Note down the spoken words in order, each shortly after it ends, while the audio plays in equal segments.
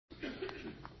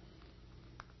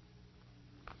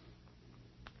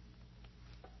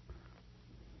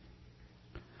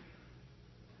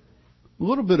A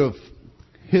little bit of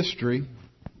history,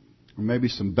 or maybe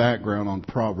some background on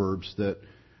Proverbs that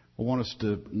I want us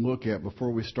to look at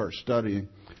before we start studying.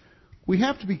 We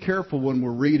have to be careful when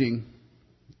we're reading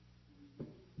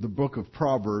the book of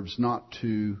Proverbs not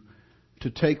to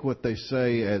take what they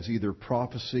say as either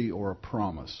prophecy or a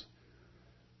promise.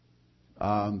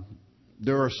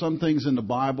 There are some things in the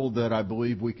Bible that I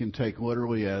believe we can take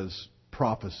literally as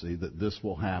prophecy, that this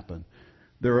will happen.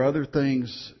 There are other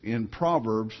things in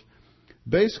Proverbs.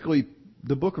 Basically,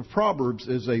 the book of Proverbs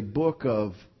is a book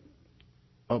of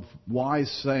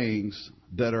wise sayings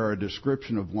that are a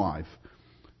description of life.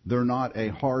 They're not a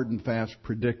hard and fast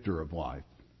predictor of life.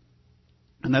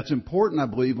 And that's important, I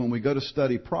believe, when we go to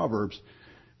study Proverbs,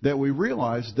 that we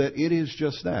realize that it is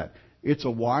just that. It's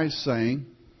a wise saying.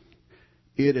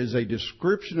 It is a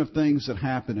description of things that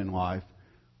happen in life,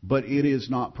 but it is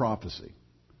not prophecy.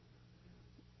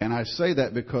 And I say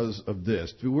that because of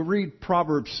this. If we read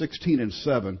Proverbs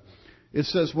 16:7, it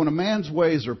says, "When a man's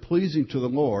ways are pleasing to the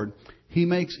Lord, he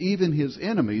makes even his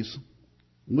enemies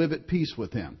live at peace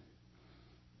with him."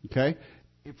 Okay?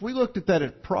 If we looked at that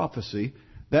as prophecy,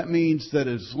 that means that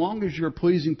as long as you're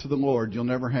pleasing to the Lord, you'll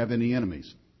never have any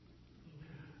enemies.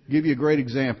 I'll give you a great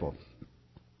example.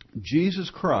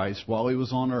 Jesus Christ, while he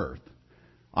was on earth,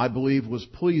 I believe was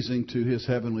pleasing to his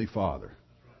heavenly Father.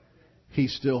 He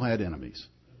still had enemies.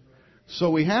 So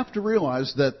we have to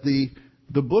realize that the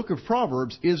book of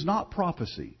Proverbs is not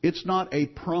prophecy. It's not a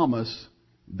promise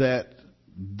that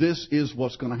this is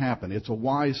what's going to happen. It's a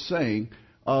wise saying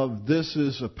of this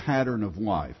is a pattern of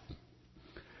life.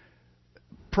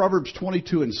 Proverbs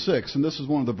 22:6, and this is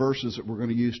one of the verses that we're going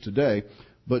to use today,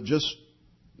 but just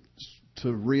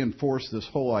to reinforce this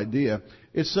whole idea,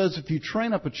 it says, "If you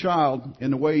train up a child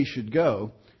in the way he should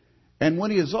go, and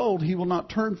when he is old, he will not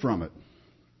turn from it."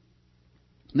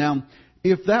 Now,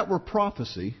 if that were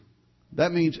prophecy,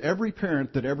 that means every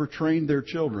parent that ever trained their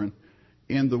children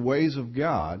in the ways of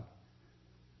God,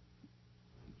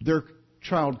 their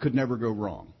child could never go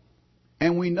wrong.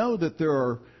 And we know that there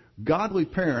are godly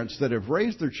parents that have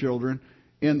raised their children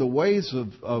in the ways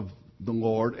of the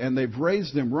Lord, and they've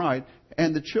raised them right,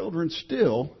 and the children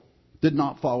still did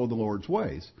not follow the Lord's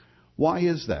ways. Why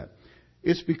is that?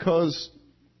 It's because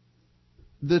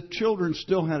the children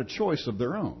still had a choice of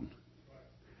their own.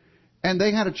 And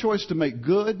they had a choice to make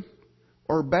good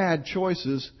or bad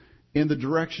choices in the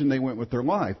direction they went with their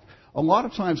life. A lot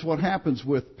of times what happens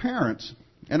with parents,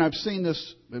 and I've seen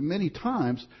this many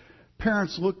times,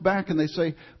 parents look back and they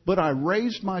say, "But I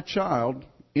raised my child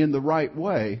in the right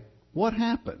way. What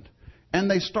happened?" And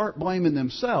they start blaming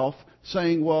themselves,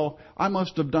 saying, "Well, I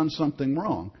must have done something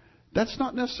wrong." That's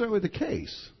not necessarily the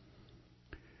case.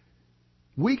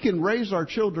 We can raise our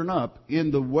children up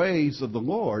in the ways of the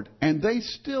Lord, and they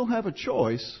still have a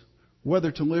choice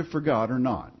whether to live for God or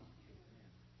not.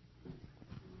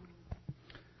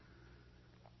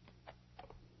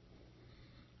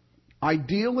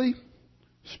 Ideally,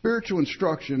 spiritual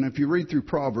instruction, if you read through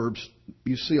Proverbs,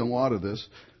 you see a lot of this.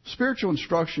 Spiritual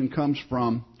instruction comes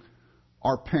from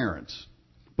our parents.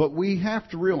 But we have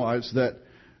to realize that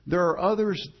there are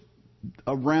others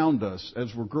around us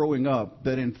as we're growing up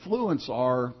that influence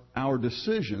our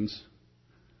decisions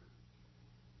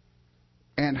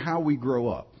and how we grow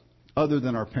up, other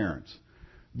than our parents.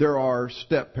 There are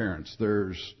step-parents,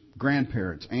 there's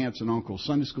grandparents, aunts and uncles,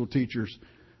 Sunday school teachers,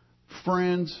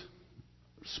 friends,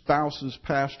 spouses,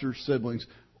 pastors, siblings,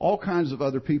 all kinds of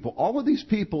other people. All of these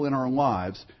people in our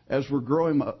lives, as we're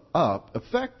growing up,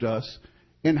 affect us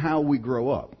in how we grow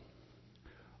up.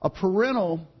 A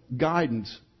parental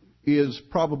guidance is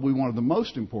probably one of the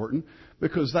most important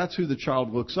because that's who the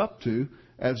child looks up to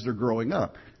as they're growing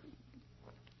up.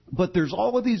 But there's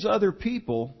all of these other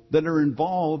people that are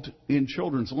involved in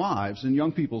children's lives and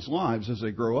young people's lives as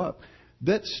they grow up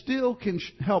that still can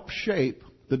help shape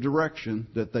the direction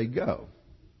that they go.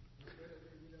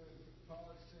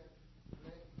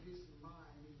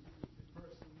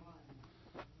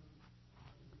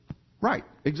 Right,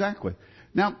 exactly.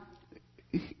 Now,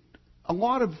 a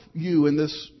lot of you in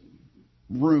this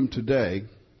room today,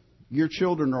 your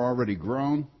children are already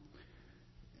grown,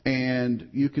 and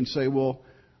you can say, "Well,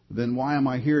 then why am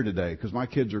I here today? Because my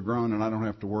kids are grown and I don't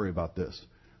have to worry about this."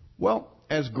 Well,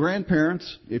 as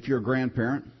grandparents, if you're a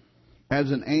grandparent,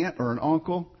 as an aunt or an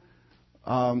uncle,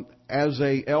 as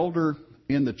an elder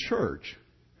in the church,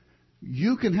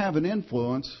 you can have an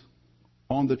influence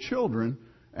on the children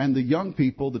and the young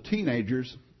people, the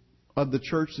teenagers of the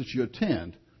church that you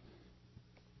attend.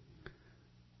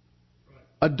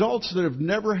 Adults that have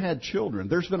never had children,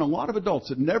 there's been a lot of adults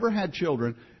that never had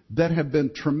children that have been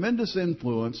tremendous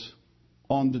influence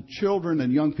on the children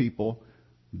and young people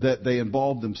that they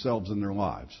involve themselves in their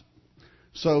lives.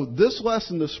 So this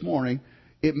lesson this morning,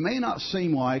 it may not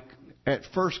seem like at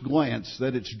first glance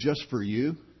that it's just for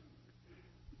you,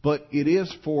 but it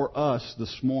is for us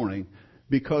this morning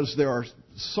because there are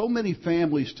so many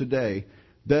families today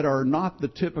that are not the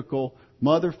typical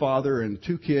mother, father, and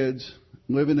 2 kids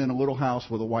living in a little house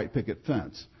with a white picket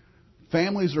fence.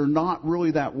 Families are not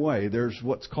really that way. There's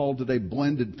what's called today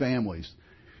blended families.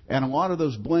 And a lot of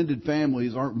those blended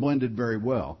families aren't blended very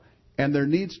well. And there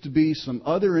needs to be some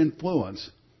other influence.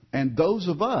 And those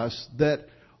of us that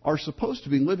are supposed to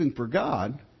be living for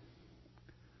God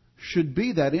should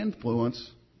be that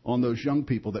influence on those young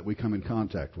people that we come in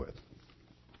contact with.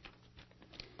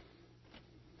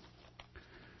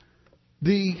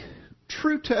 The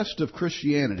true test of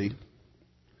Christianity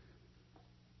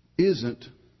isn't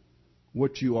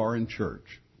what you are in church.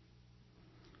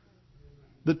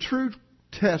 The true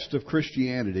test of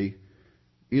Christianity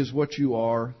is what you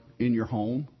are in your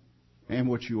home and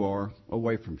what you are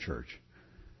away from church.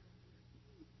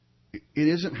 It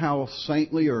isn't how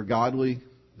saintly or godly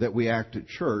that we act at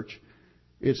church.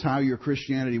 It's how your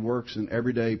Christianity works in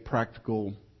everyday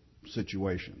practical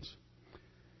situations.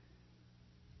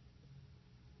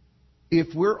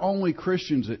 If we're only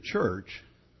Christians at church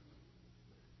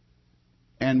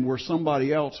and we're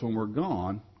somebody else when we're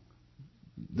gone,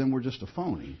 then we're just a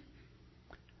phony.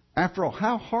 After all,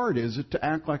 how hard is it to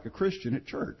act like a Christian at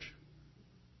church?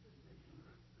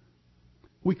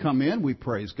 We come in, we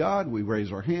praise God, we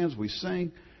raise our hands, we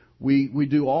sing, we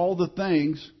do all the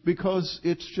things because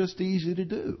it's just easy to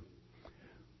do.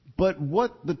 But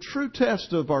what the true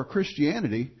test of our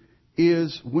Christianity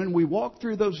is when we walk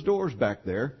through those doors back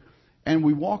there and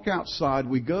we walk outside,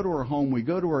 we go to our home, we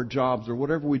go to our jobs or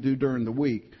whatever we do during the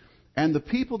week, and the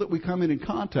people that we come in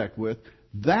contact with,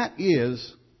 that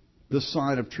is the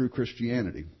sign of true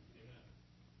Christianity.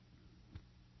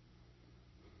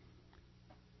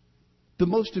 The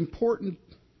most important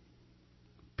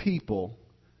people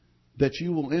that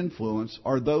you will influence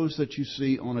are those that you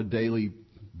see on a daily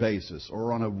basis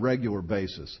or on a regular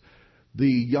basis. The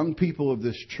young people of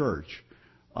this church,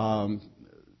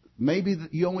 maybe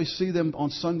you only see them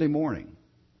on Sunday morning.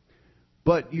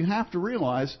 But you have to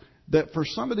realize that for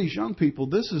some of these young people,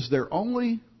 this is their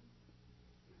only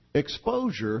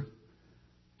exposure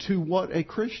to what a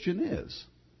Christian is.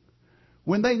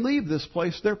 When they leave this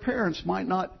place, their parents might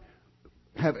not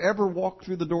have ever walked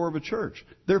through the door of a church.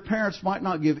 Their parents might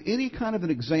not give any kind of an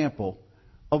example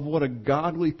of what a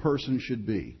godly person should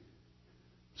be.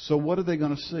 So what are they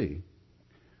going to see?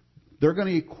 They're going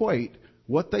to equate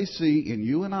what they see in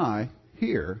you and I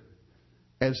here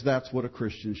as that's what a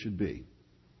Christian should be.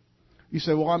 You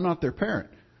say, well, I'm not their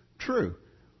parent. True.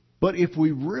 But if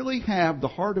we really have the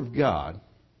heart of God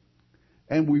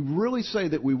and we really say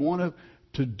that we want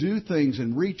to do things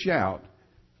and reach out,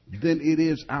 then it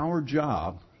is our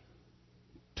job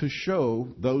to show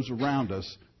those around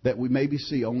us that we maybe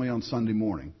see only on Sunday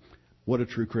morning what a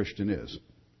true Christian is.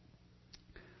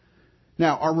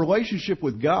 Now, our relationship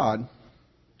with God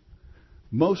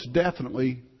most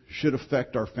definitely should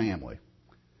affect our family.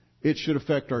 It should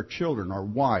affect our children, our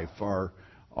wife,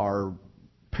 our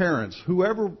parents,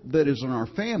 whoever that is in our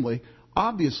family.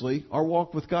 Obviously, our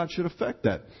walk with God should affect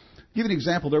that. I'll give you an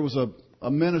example. There was a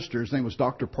minister, his name was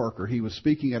Dr. Parker. He was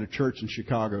speaking at a church in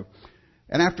Chicago.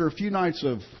 And after a few nights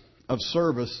of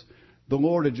service, the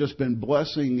Lord had just been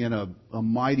blessing in a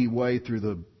mighty way through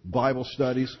the Bible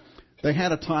studies. They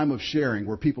had a time of sharing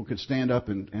where people could stand up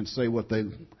and say what they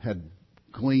had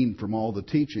gleaned from all the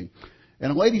teaching.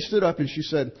 And a lady stood up and she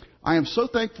said, I am so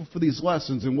thankful for these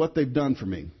lessons and what they've done for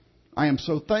me. I am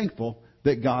so thankful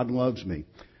that God loves me.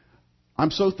 I'm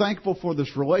so thankful for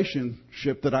this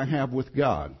relationship that I have with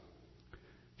God.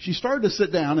 She started to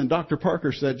sit down and Dr.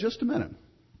 Parker said, just a minute.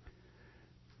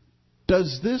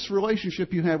 Does this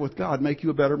relationship you have with God make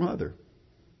you a better mother?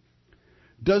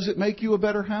 Does it make you a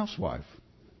better housewife?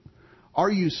 Are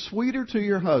you sweeter to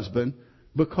your husband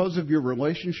because of your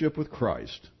relationship with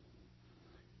Christ?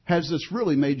 Has this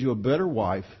really made you a better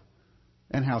wife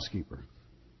and housekeeper?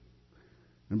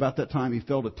 And about that time, he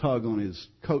felt a tug on his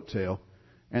coattail,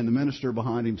 and the minister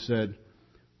behind him said,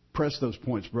 press those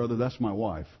points, brother, that's my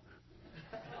wife.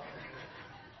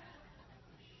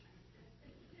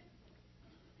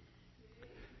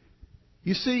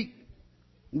 You see,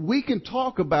 we can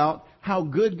talk about how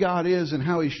good God is and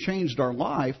how He's changed our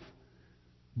life,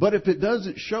 but if it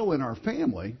doesn't show in our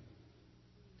family,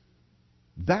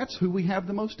 that's who we have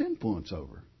the most influence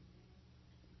over.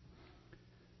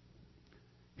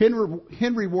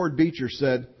 Henry Ward Beecher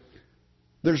said,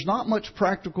 there's not much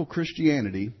practical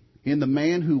Christianity in the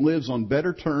man who lives on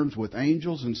better terms with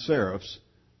angels and seraphs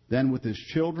than with his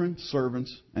children,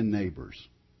 servants, and neighbors.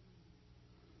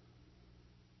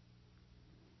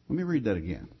 Let me read that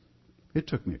again. It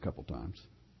took me a couple times.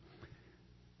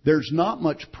 There's not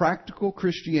much practical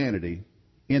Christianity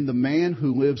in the man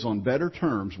who lives on better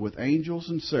terms with angels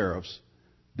and seraphs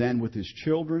than with his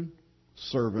children,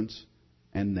 servants,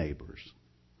 and neighbors.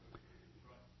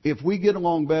 If we get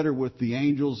along better with the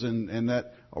angels and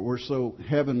that we're so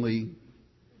heavenly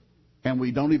and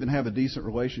we don't even have a decent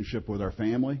relationship with our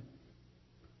family,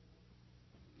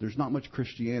 there's not much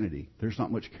Christianity. There's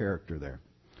not much character there.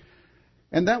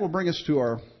 And that will bring us to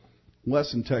our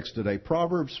lesson text today,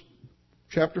 Proverbs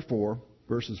chapter 4,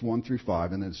 verses 1 through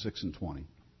 5, and then 6 and 20.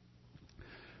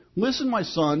 Listen, my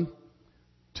son,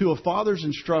 to a father's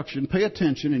instruction. Pay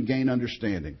attention and gain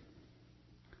understanding.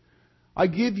 I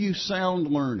give you sound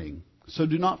learning, so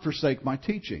do not forsake my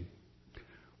teaching.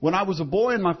 When I was a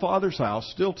boy in my father's house,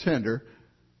 still tender,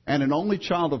 and an only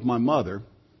child of my mother,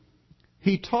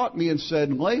 he taught me and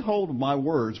said, lay hold of my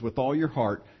words with all your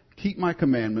heart, keep my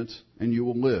commandments, and you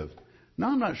will live. Now,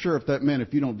 I'm not sure if that meant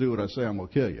if you don't do what I say, I'm going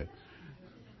to kill you.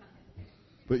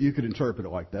 But you could interpret it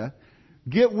like that.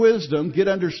 Get wisdom, get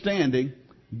understanding.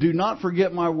 Do not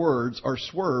forget my words or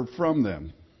swerve from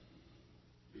them.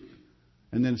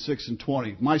 And then 6 and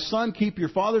 20. My son, keep your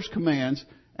father's commands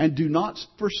and do not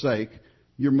forsake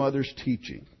your mother's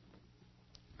teaching.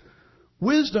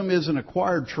 Wisdom is an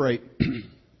acquired trait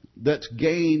that's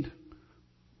gained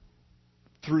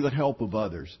through the help of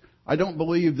others. I don't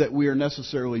believe that we are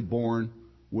necessarily born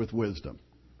with wisdom.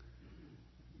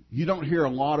 You don't hear a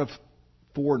lot of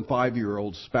 4- and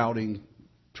 5-year-olds spouting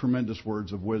tremendous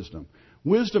words of wisdom.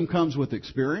 Wisdom comes with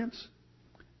experience.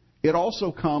 It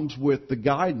also comes with the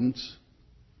guidance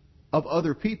of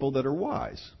other people that are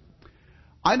wise.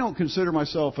 I don't consider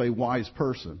myself a wise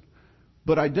person,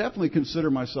 but I definitely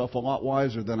consider myself a lot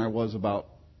wiser than I was about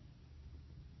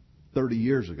 30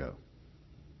 years ago.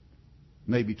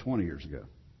 Maybe 20 years ago.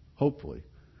 Hopefully.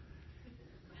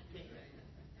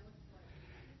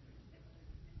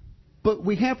 But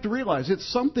we have to realize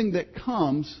it's something that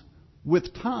comes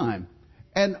with time.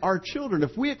 And our children,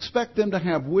 if we expect them to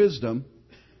have wisdom,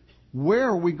 where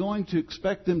are we going to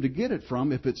expect them to get it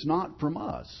from if it's not from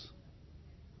us?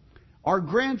 Our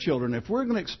grandchildren, if we're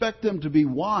going to expect them to be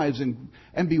wise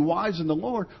and be wise in the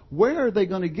Lord, where are they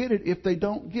going to get it if they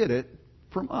don't get it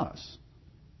from us?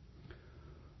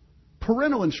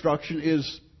 Parental instruction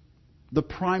is the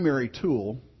primary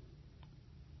tool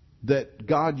that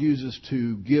God uses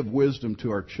to give wisdom to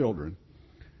our children.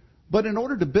 But in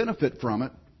order to benefit from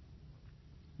it,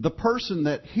 the person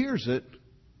that hears it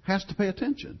has to pay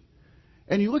attention.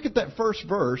 And you look at that first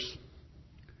verse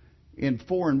in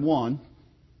 4 and 1.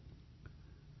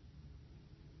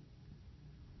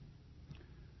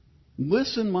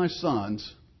 Listen, my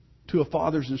sons, to a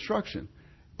father's instruction.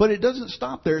 But it doesn't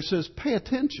stop there. It says pay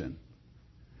attention.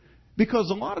 Because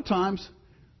a lot of times,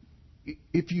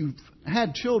 if you've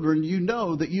had children, you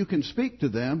know that you can speak to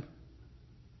them,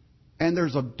 and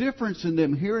there's a difference in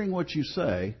them hearing what you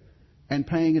say and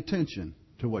paying attention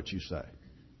to what you say.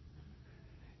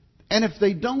 And if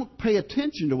they don't pay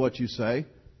attention to what you say,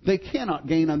 they cannot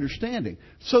gain understanding.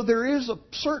 So there is a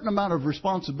certain amount of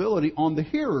responsibility on the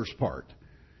hearer's part.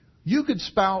 You could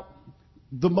spout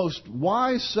the most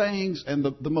wise sayings and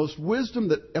the most wisdom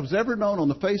that was ever known on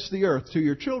the face of the earth to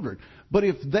your children. But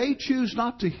if they choose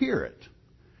not to hear it,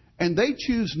 and they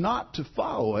choose not to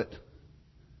follow it,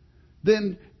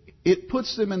 then it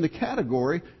puts them in the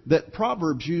category that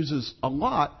Proverbs uses a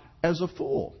lot as a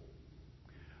fool.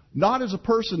 Not as a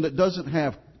person that doesn't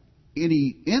have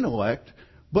any intellect,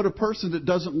 but a person that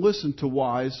doesn't listen to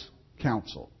wise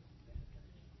counsel.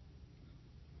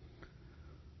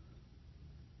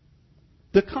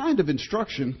 The kind of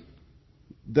instruction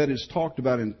that is talked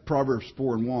about in Proverbs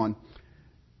 4 and 1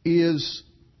 is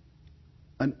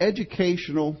an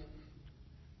educational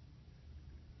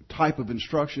type of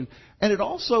instruction. And it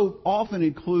also often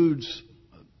includes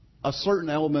a certain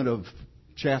element of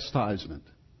chastisement.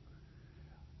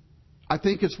 I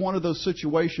think it's one of those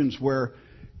situations where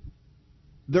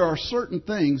there are certain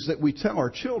things that we tell our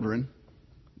children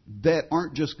that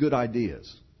aren't just good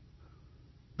ideas.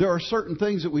 There are certain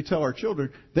things that we tell our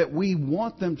children that we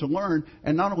want them to learn,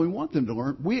 and not only want them to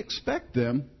learn, we expect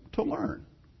them to learn.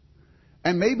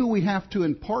 And maybe we have to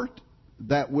impart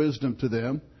that wisdom to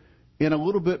them in a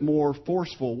little bit more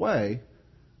forceful way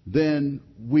than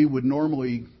we would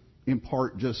normally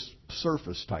impart just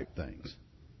surface type things.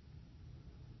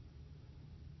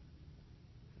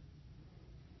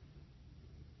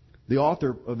 The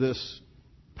author of this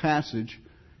passage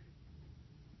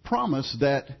promised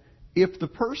that if the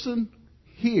person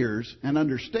hears and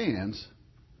understands,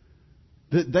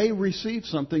 that they receive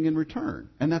something in return,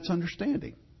 and that's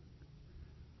understanding.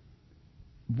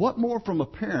 What more from a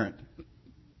parent,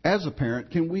 as a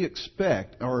parent, can we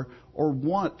expect or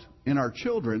want in our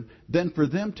children than for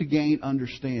them to gain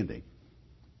understanding?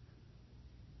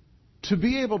 To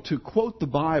be able to quote the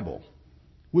Bible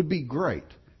would be great,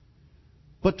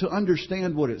 but to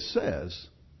understand what it says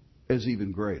is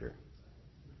even greater.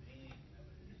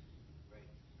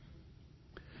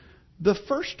 The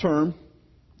first term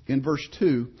in verse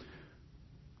 2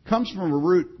 comes from a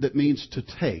root that means to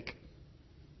take.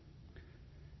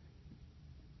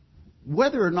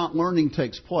 Whether or not learning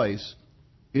takes place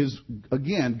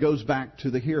goes back to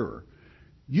the hearer.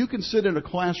 You can sit in a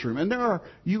classroom, and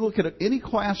you look at any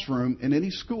classroom in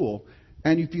any school,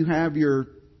 and if you have your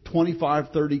 25,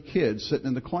 30 kids sitting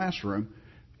in the classroom,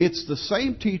 it's the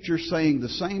same teacher saying the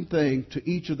same thing to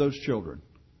each of those children.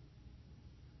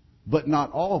 But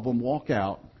not all of them walk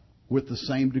out with the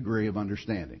same degree of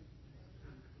understanding.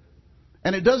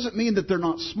 And it doesn't mean that they're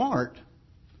not smart.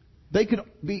 They could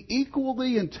be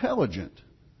equally intelligent.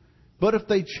 But if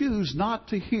they choose not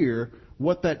to hear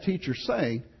what that teacher's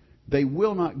saying, they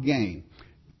will not gain.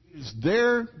 It's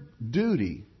their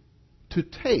duty to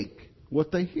take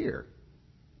what they hear.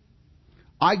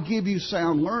 I give you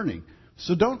sound learning,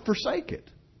 so don't forsake it.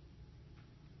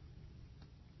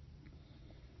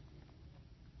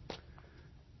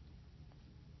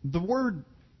 The word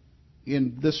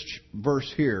in this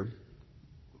verse here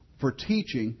for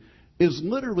teaching is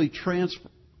literally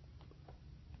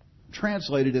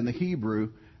translated in the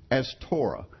Hebrew as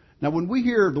Torah. Now, when we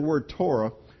hear the word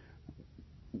Torah,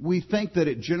 we think that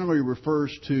it generally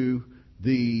refers to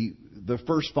the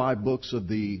first 5 books of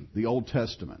the Old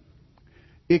Testament.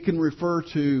 It can refer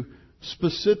to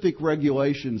specific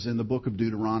regulations in the book of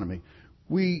Deuteronomy.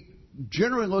 We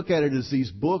generally look at it as these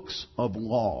books of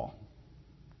law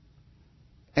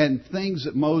and things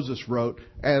that Moses wrote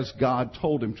as God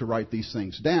told him to write these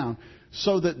things down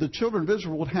so that the children of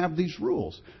Israel would have these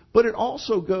rules. But it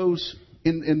also goes,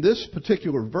 in this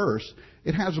particular verse,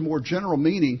 it has a more general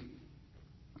meaning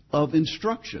of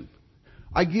instruction.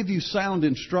 I give you sound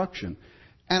instruction.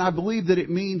 And I believe that it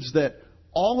means that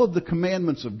all of the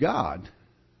commandments of God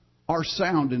are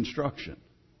sound instruction.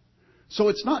 So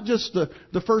it's not just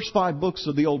the first 5 books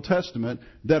of the Old Testament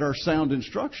that are sound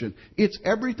instruction. It's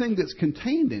everything that's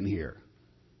contained in here.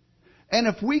 And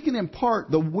if we can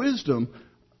impart the wisdom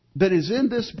that is in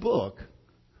this book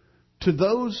to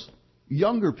those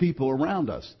younger people around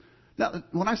us. Now,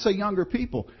 when I say younger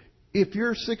people, if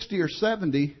you're 60 or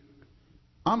 70,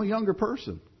 I'm a younger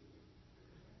person.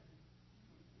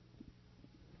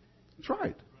 That's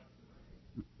right.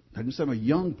 I didn't say I'm a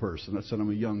young person. I said I'm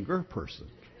a younger person.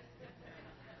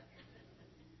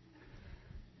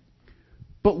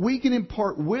 But we can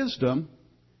impart wisdom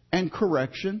and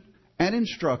correction and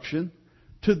instruction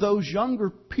to those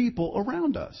younger people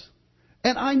around us.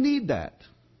 And I need that.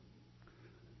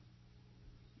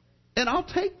 And I'll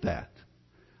take that.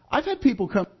 I've had people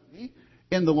come to me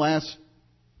in the last,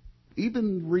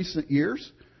 even recent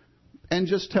years, and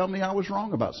just tell me I was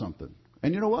wrong about something.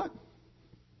 And you know what?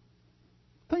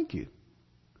 Thank you.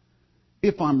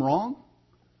 If I'm wrong,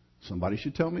 somebody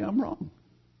should tell me I'm wrong.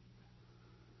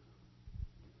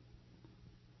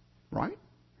 Right?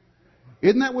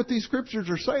 Isn't that what these scriptures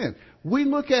are saying? We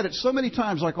look at it so many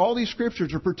times like all these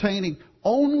scriptures are pertaining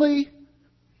only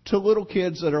to little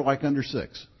kids that are like under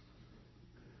 6.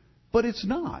 But it's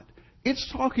not.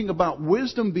 It's talking about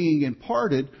wisdom being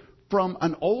imparted from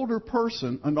an older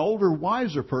person, an older,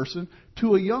 wiser person,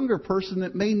 to a younger person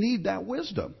that may need that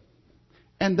wisdom.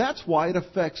 And that's why it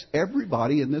affects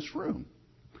everybody in this room.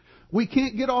 We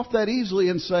can't get off that easily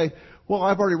and say, well,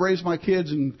 I've already raised my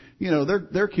kids and,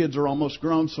 their kids are almost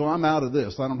grown, so I'm out of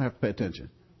this. I don't have to pay attention.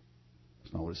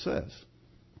 That's not what it says.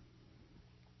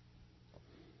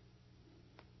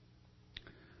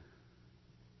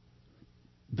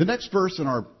 The next verse in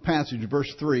our passage,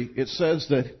 verse 3, it says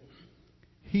that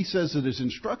he says that his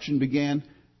instruction began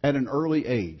at an early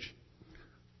age.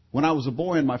 When I was a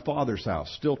boy in my father's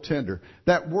house, still tender.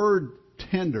 That word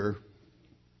tender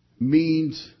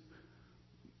means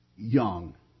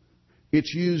young.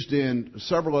 It's used in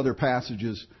several other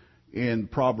passages in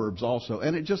Proverbs also.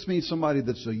 And it just means somebody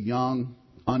that's a young,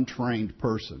 untrained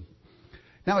person.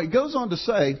 Now, it goes on to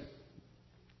say,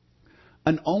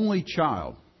 an only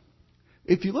child.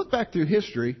 If you look back through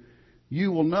history,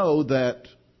 you will know that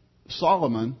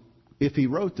Solomon, if he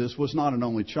wrote this, was not an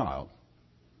only child.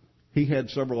 He had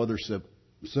several other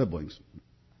siblings.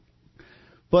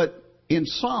 But in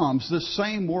Psalms, this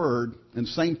same word and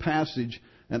same passage,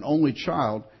 an only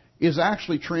child, is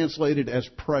actually translated as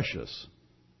precious.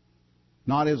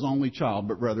 not his only child,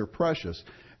 but rather precious.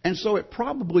 And so it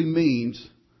probably means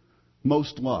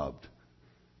most loved,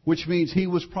 which means he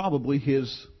was probably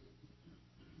his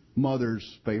mother's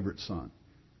favorite son.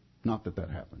 Not that that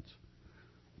happens.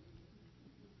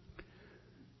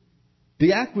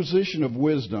 The acquisition of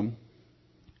wisdom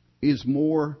is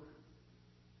more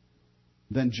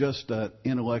than just an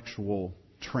intellectual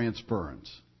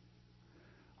transference.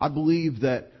 I believe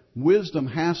that wisdom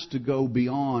has to go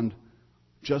beyond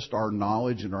just our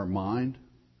knowledge and our mind.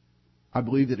 I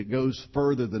believe that it goes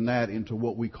further than that into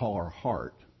what we call our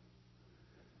heart.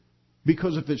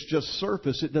 Because if it's just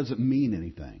surface, it doesn't mean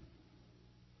anything.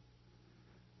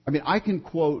 I mean, I can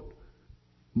quote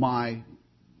my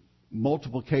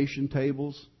multiplication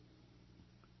tables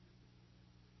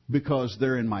because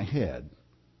they're in my head.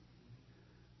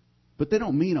 But they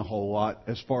don't mean a whole lot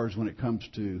as far as when it comes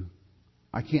to,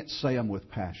 I can't say them with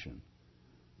passion.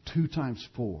 2 times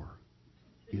 4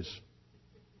 is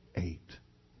 8.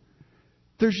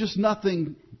 There's just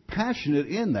nothing passionate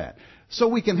in that. So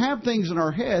we can have things in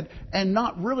our head and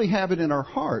not really have it in our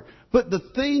heart. But the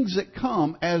things that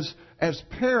come as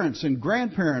parents and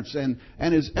grandparents and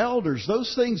as elders,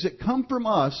 those things that come from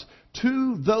us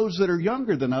to those that are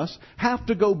younger than us have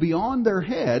to go beyond their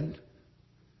head,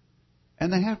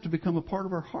 and they have to become a part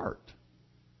of our heart.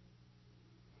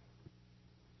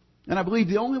 And I believe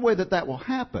the only way that that will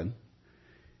happen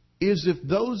is if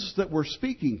those that we're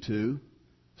speaking to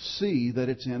see that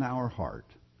it's in our heart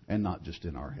and not just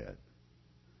in our head.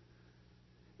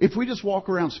 If we just walk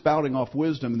around spouting off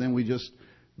wisdom and then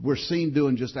we're seen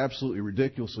doing just absolutely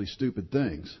ridiculously stupid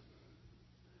things,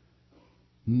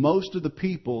 most of the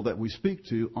people that we speak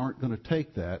to aren't going to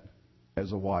take that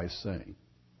as a wise saying.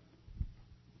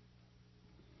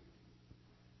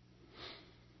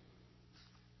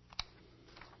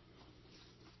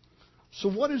 So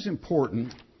what is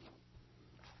important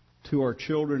to our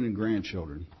children and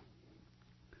grandchildren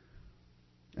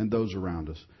and those around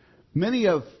us?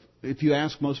 If you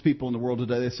ask most people in the world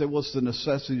today, they say, well, it's the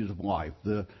necessities of life,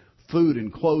 the food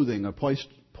and clothing, a place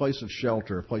of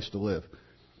shelter, a place to live.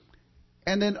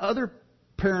 And then other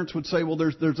parents would say, well,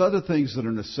 there's other things that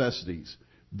are necessities,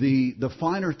 the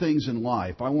finer things in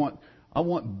life. I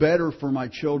want better for my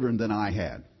children than I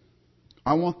had.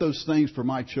 I want those things for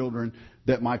my children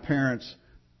that my parents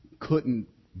couldn't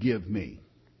give me.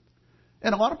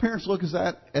 And a lot of parents look at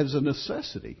that as a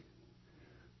necessity.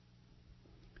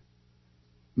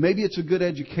 Maybe it's a good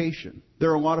education.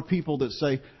 There are a lot of people that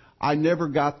say, I never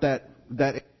got that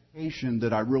education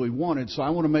that I really wanted, so I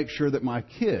want to make sure that my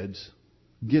kids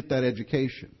get that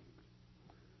education.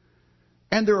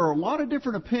 And there are a lot of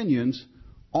different opinions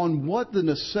on what the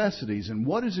necessities and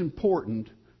what is important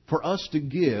for us to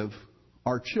give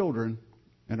our children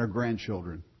and our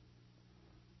grandchildren.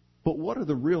 But what are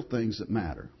the real things that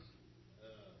matter?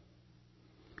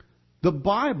 The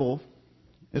Bible,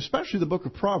 especially the book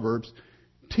of Proverbs,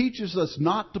 teaches us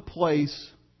not to place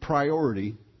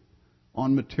priority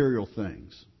on material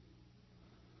things.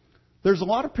 There's a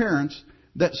lot of parents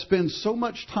that spend so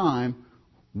much time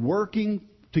working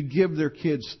to give their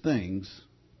kids things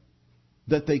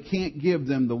that they can't give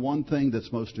them the one thing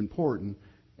that's most important,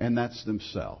 and that's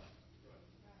themselves.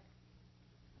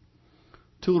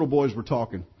 2 little boys were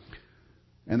talking,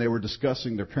 and they were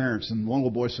discussing their parents, and one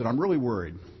little boy said, I'm really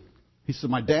worried. He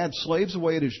said, my dad slaves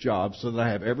away at his job so that I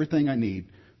have everything I need,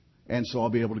 and so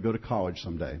I'll be able to go to college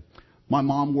someday. My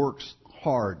mom works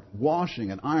hard,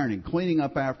 washing and ironing, cleaning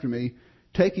up after me,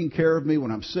 taking care of me when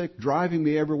I'm sick, driving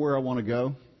me everywhere I want to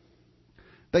go.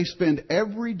 They spend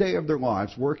every day of their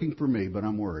lives working for me, but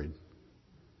I'm worried.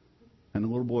 And the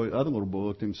other little boy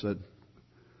looked at him and said,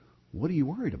 what are you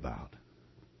worried about?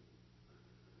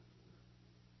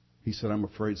 He said, I'm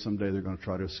afraid someday they're going to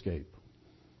try to escape.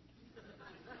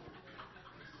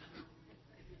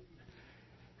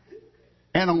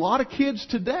 And a lot of kids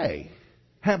today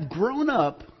have grown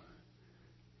up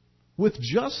with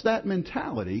just that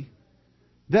mentality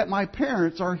that my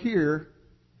parents are here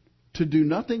to do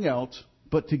nothing else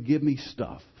but to give me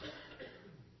stuff.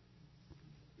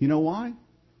 You know why?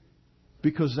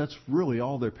 Because that's really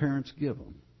all their parents give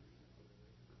them.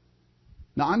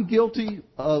 Now, I'm guilty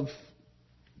of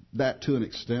that to an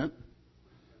extent.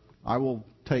 I will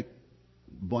take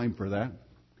blame for that.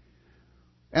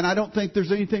 And I don't think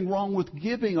there's anything wrong with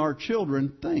giving our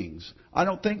children things. I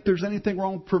don't think there's anything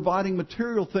wrong with providing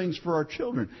material things for our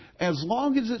children, as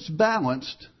long as it's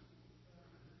balanced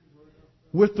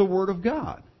with the Word of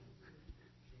God.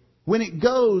 When it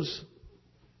goes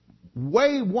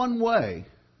way one way,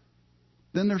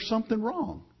 then there's something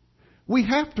wrong. We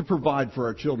have to provide for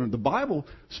our children. The Bible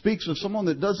speaks of someone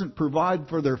that doesn't provide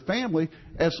for their family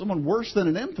as someone worse than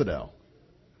an infidel.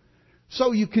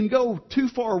 So you can go too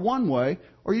far one way,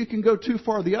 or you can go too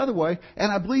far the other way.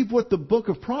 And I believe what the book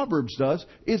of Proverbs does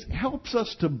is helps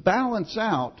us to balance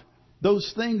out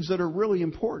those things that are really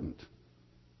important.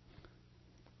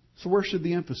 So where should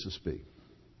the emphasis be?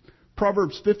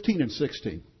 Proverbs 15 and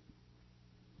 16.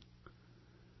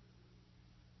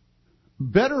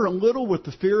 Better a little with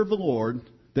the fear of the Lord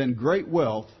than great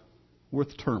wealth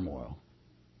with turmoil.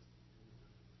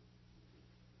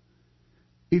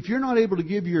 If you're not able to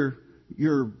give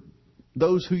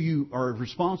those who you are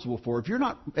responsible for, if you're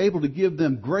not able to give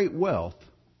them great wealth,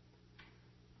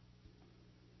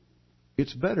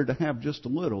 it's better to have just a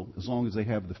little as long as they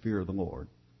have the fear of the Lord.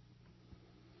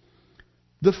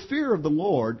 The fear of the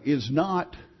Lord is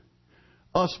not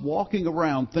us walking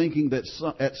around thinking that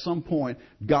at some point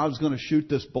God's going to shoot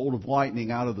this bolt of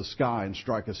lightning out of the sky and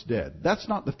strike us dead. That's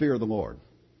not the fear of the Lord.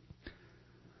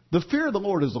 The fear of the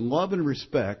Lord is a love and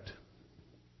respect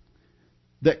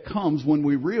that comes when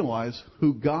we realize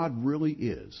who God really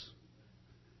is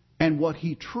and what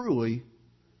He truly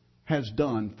has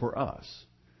done for us.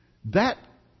 That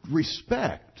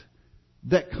respect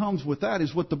that comes with that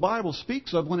is what the Bible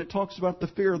speaks of when it talks about the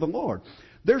fear of the Lord.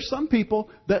 There's some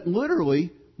people that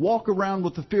literally walk around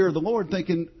with the fear of the Lord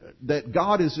thinking that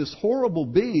God is this horrible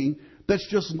being that's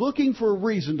just looking for a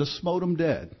reason to smote them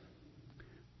dead.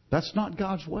 That's not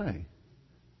God's way.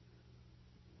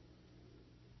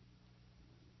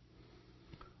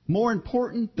 More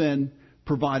important than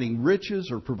providing riches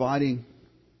or providing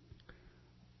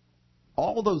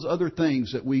all those other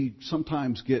things that we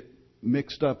sometimes get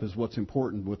mixed up as what's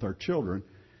important with our children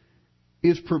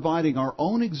is providing our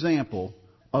own example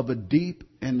of a deep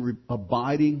and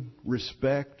abiding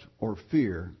respect or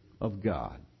fear of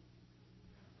God.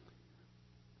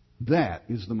 That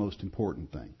is the most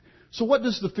important thing. So what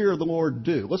does the fear of the Lord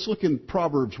do? Let's look in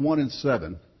Proverbs 1 and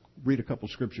 7. Read a couple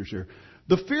scriptures here.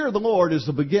 The fear of the Lord is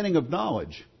the beginning of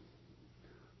knowledge,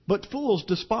 but fools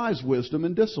despise wisdom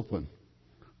and discipline.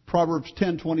 Proverbs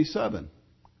 10:27.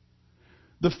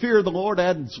 The fear of the Lord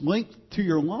adds length to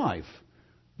your life,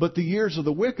 but the years of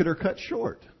the wicked are cut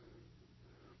short.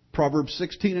 Proverbs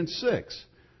 16 and 6.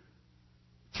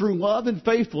 Through love and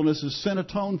faithfulness is sin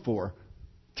atoned for.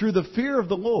 Through the fear of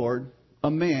the Lord,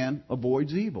 a man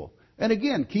avoids evil. And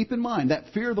again, keep in mind, that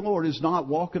fear of the Lord is not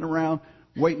walking around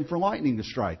waiting for lightning to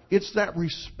strike. It's that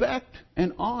respect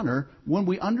and honor when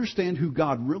we understand who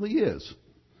God really is.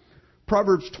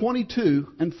 Proverbs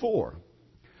 22 and 4.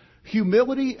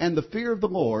 Humility and the fear of the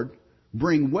Lord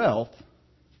bring wealth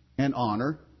and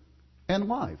honor and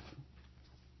life.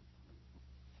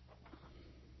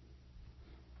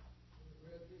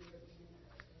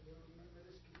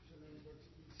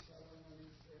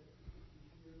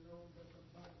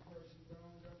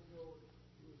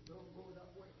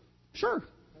 Sure.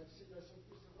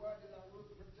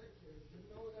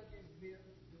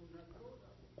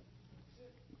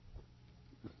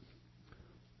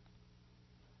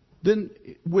 Then,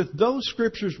 with those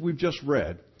scriptures we've just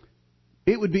read,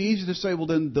 it would be easy to say, well,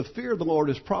 then the fear of the Lord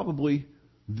is probably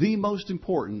the most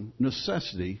important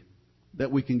necessity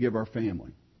that we can give our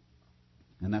family.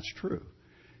 And that's true.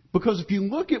 Because if you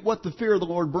look at what the fear of the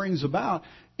Lord brings about,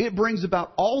 it brings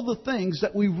about all the things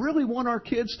that we really want our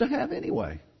kids to have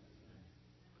anyway.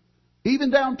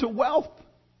 Even down to wealth.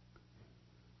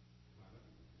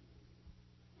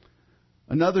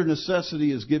 Another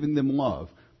necessity is giving them love.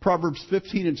 Proverbs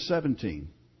 15 and 17.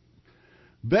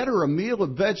 Better a meal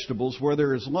of vegetables where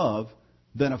there is love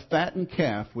than a fattened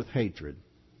calf with hatred.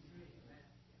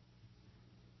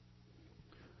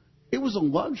 It was a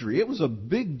luxury. It was a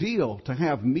big deal to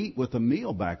have meat with a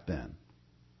meal back then.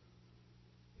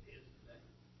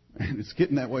 And it's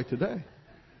getting that way today.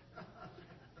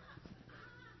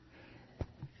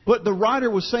 But the writer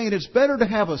was saying it's better to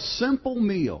have a simple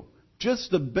meal, just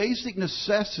the basic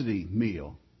necessity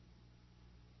meal,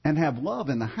 and have love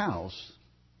in the house,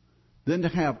 than to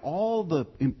have all the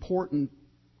important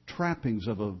trappings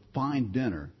of a fine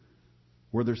dinner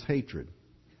where there's hatred.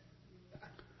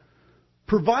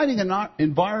 Providing an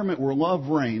environment where love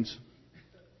reigns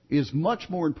is much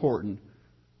more important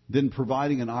than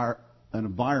providing an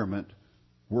environment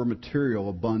where material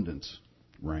abundance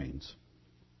reigns.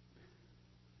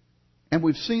 And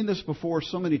we've seen this before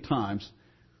so many times.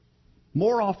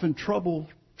 More often, troubled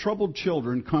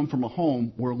children come from a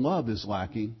home where love is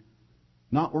lacking,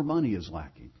 not where money is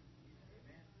lacking.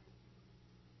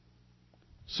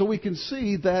 So we can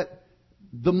see that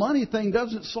the money thing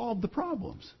doesn't solve the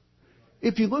problems.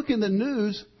 If you look in the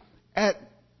news at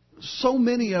so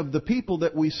many of the people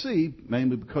that we see,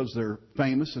 mainly because they're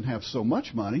famous and have so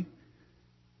much money,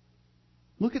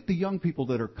 look at the young people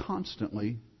that are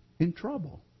constantly in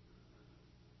trouble.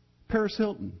 Paris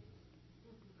Hilton,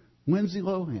 Lindsay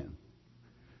Lohan,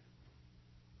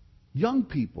 young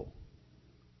people.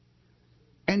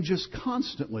 And just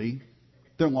constantly,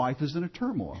 their life is in a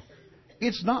turmoil.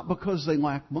 It's not because they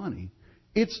lack money.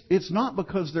 It's not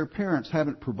because their parents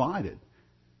haven't provided.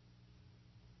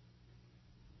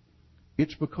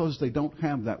 It's because they don't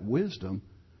have that wisdom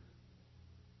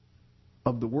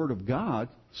of the Word of God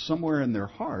somewhere in their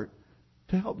heart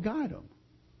to help guide them.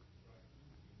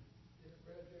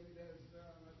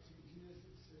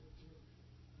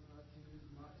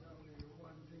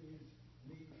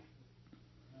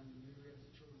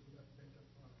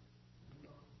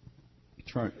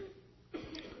 That's right.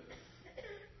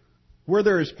 Where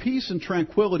there is peace and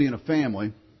tranquility in a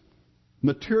family,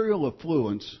 material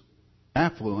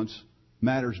affluence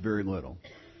matters very little.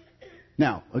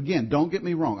 Now, again, don't get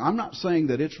me wrong. I'm not saying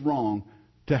that it's wrong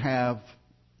to have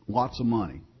lots of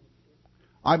money.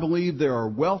 I believe there are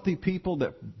wealthy people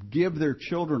that give their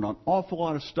children an awful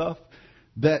lot of stuff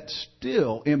that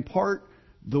still impart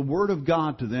the Word of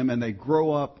God to them, and they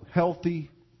grow up healthy,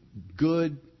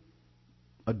 good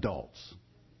adults.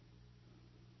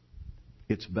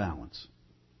 It's balance.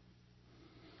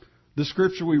 The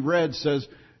scripture we read says,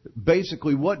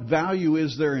 basically, what value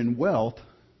is there in wealth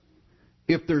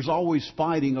if there's always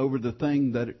fighting over the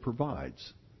thing that it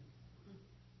provides?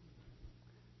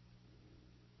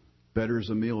 Better is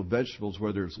a meal of vegetables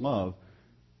where there's love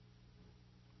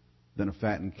than a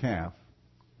fattened calf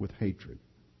with hatred.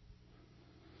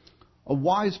 A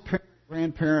wise parent,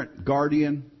 grandparent,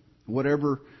 guardian,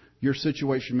 whatever your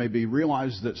situation may be,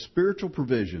 realize that spiritual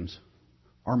provisions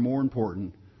are more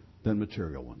important than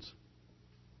material ones.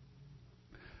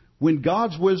 When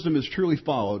God's wisdom is truly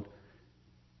followed,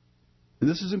 and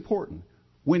this is important,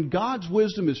 when God's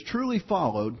wisdom is truly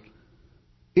followed,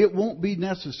 it won't be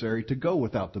necessary to go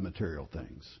without the material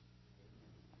things.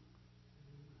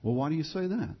 Well, why do you say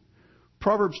that?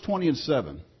 Proverbs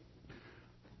 20:7.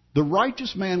 The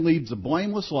righteous man leads a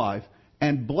blameless life,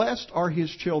 and blessed are his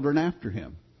children after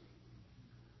him.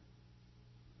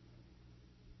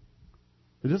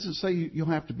 It doesn't say you'll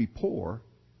have to be poor,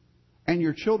 and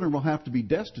your children will have to be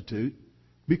destitute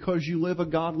because you live a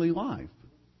godly life.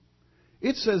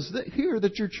 It says that here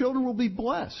that your children will be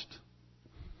blessed.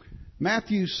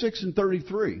 Matthew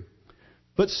 6:33.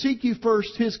 But seek ye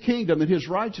first His kingdom and His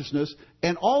righteousness,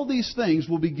 and all these things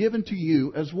will be given to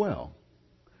you as well.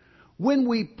 When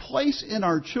we place in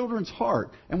our children's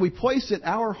heart, and we place in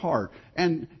our heart,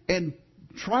 and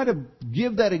try to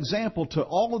give that example to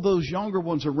all of those younger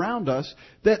ones around us,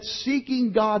 that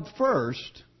seeking God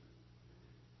first,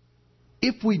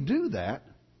 if we do that,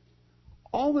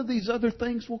 all of these other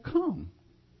things will come.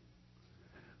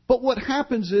 But what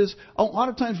happens is, a lot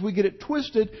of times we get it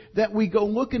twisted that we go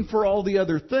looking for all the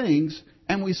other things,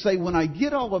 and we say, when I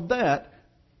get all of that,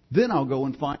 then I'll go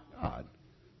and find God.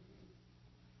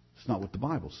 It's not what the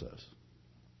Bible says.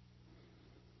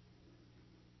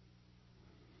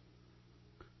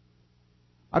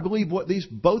 I believe what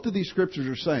both of these scriptures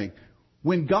are saying,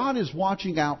 when God is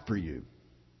watching out for you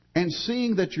and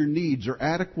seeing that your needs are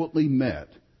adequately met,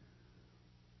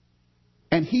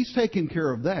 and He's taking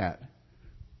care of that,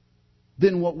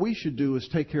 then what we should do is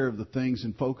take care of the things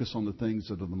and focus on the things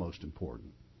that are the most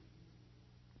important.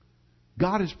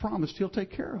 God has promised He'll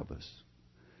take care of us.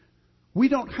 We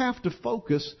don't have to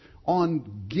focus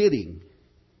on getting.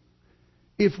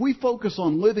 If we focus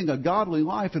on living a godly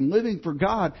life and living for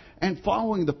God and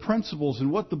following the principles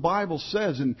and what the Bible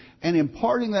says and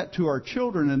imparting that to our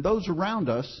children and those around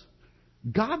us,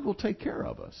 God will take care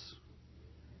of us.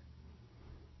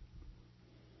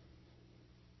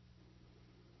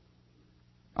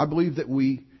 I believe that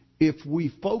if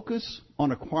we focus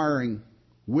on acquiring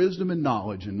wisdom and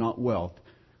knowledge and not wealth,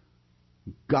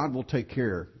 God will take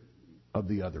care of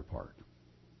the other part.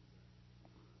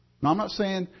 Now, I'm not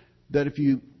saying that if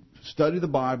you study the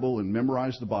Bible and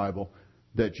memorize the Bible,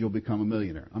 that you'll become a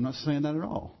millionaire. I'm not saying that at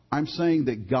all. I'm saying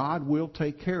that God will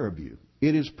take care of you.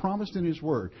 It is promised in His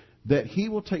Word that He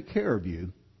will take care of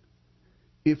you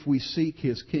if we seek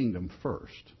His kingdom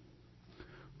first.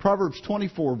 Proverbs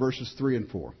 24, verses 3 and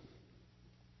 4.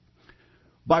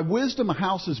 By wisdom a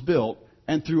house is built,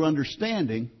 and through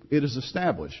understanding it is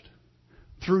established.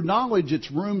 Through knowledge its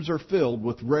rooms are filled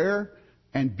with rare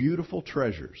and beautiful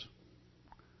treasures.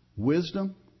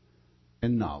 Wisdom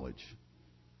and knowledge.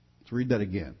 Let's read that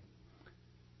again.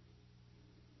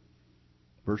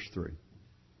 Verse 3.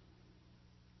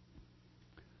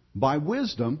 By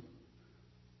wisdom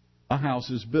a house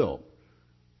is built.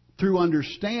 Through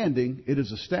understanding it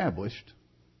is established.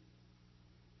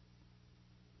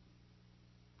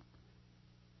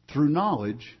 Through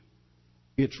knowledge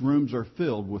its rooms are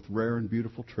filled with rare and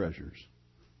beautiful treasures,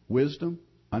 wisdom,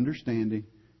 understanding,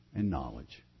 and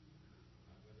knowledge.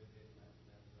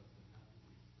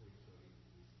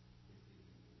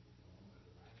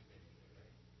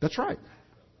 That's right.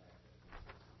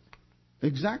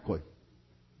 Exactly.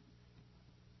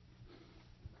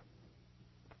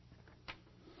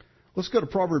 Let's go to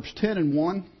Proverbs 10 and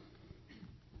 1.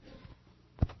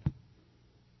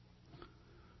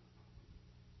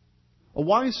 A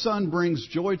wise son brings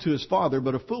joy to his father,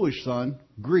 but a foolish son,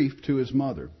 grief to his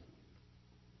mother.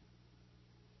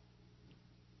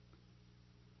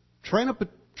 Train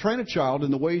a child in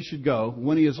the way he should go.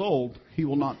 When he is old, he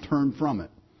will not turn from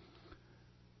it.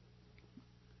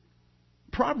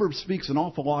 Proverbs speaks an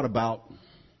awful lot about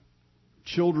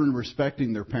children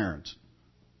respecting their parents.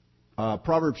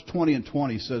 Proverbs 20 and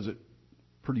 20 says it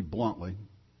pretty bluntly.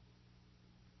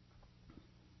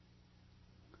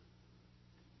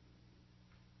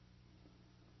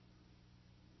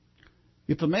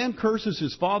 If a man curses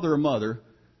his father or mother,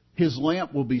 his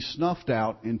lamp will be snuffed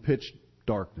out in pitch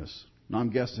darkness. Now, I'm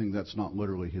guessing that's not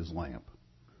literally his lamp.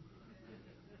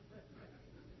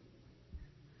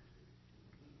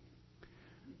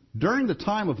 During the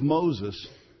time of Moses,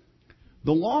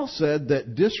 the law said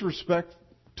that disrespect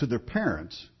to their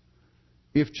parents,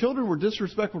 if children were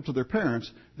disrespectful to their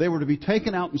parents, they were to be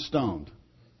taken out and stoned.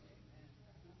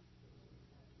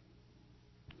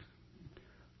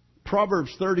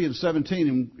 Proverbs 30 and 17,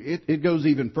 and it goes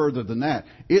even further than that.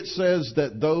 It says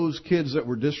that those kids that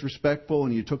were disrespectful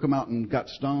and you took them out and got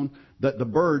stoned, that the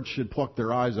birds should pluck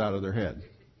their eyes out of their head.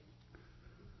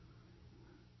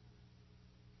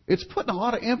 It's putting a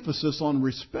lot of emphasis on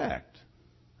respect.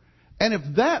 And if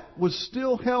that was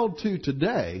still held to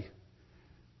today,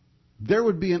 there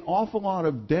would be an awful lot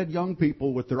of dead young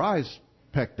people with their eyes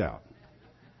pecked out.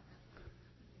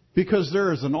 Because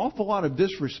there is an awful lot of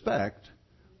disrespect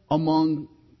among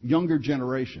younger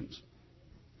generations.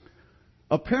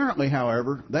 Apparently,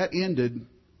 however, that ended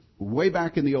way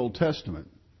back in the Old Testament.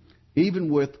 Even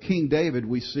with King David,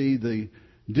 we see the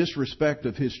disrespect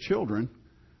of his children,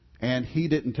 and he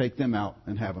didn't take them out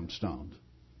and have them stoned.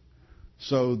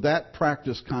 So that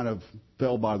practice kind of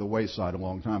fell by the wayside a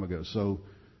long time ago. So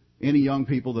any young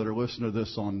people that are listening to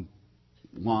this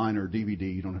online or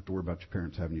DVD, you don't have to worry about your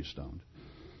parents having you stoned.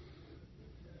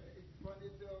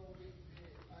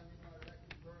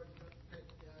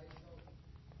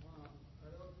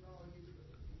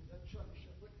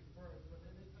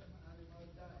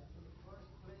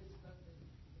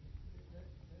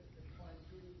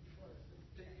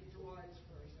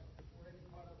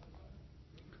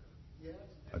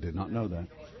 I did not know that.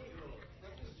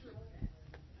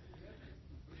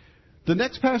 The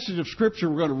next passage of Scripture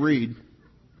we're going to read,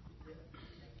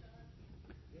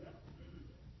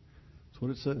 that's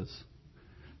what it says.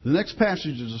 The next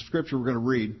passages of Scripture we're going to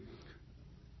read,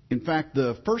 in fact,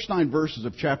 the first 9 verses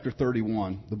of chapter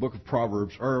 31, the book of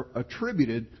Proverbs, are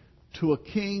attributed to a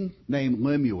king named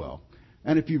Lemuel.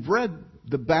 And if you've read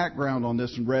the background on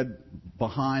this and read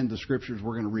behind the Scriptures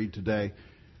we're going to read today,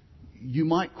 you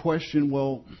might question,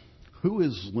 well, who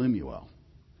is Lemuel?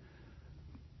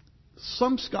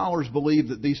 Some scholars believe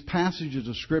that these passages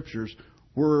of Scriptures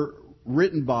were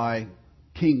written by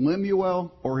King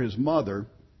Lemuel or his mother,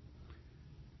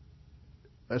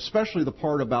 especially the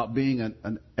part about being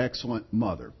an excellent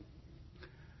mother.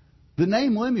 The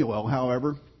name Lemuel,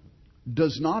 however,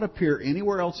 does not appear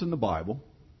anywhere else in the Bible.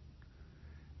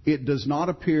 It does not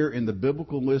appear in the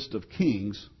biblical list of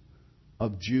kings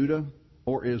of Judah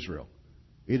or Israel.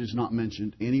 It is not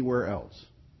mentioned anywhere else.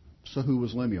 So who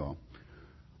was Lemuel?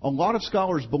 A lot of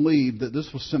scholars believe that this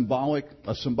was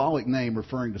a symbolic name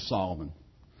referring to Solomon.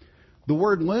 The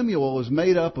word Lemuel is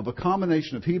made up of a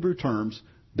combination of Hebrew terms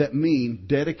that mean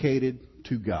dedicated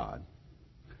to God.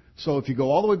 So if you go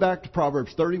all the way back to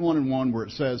Proverbs 31 and 1, where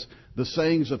it says, the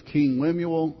sayings of King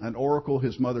Lemuel, an oracle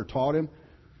his mother taught him,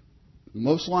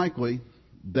 most likely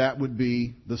that would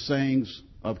be the sayings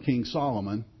of King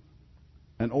Solomon,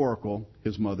 an oracle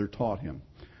his mother taught him.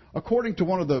 According to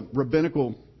one of the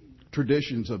rabbinical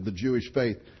traditions of the Jewish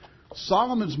faith,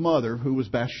 Solomon's mother, who was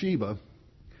Bathsheba,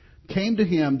 came to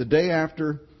him the day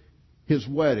after his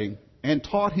wedding and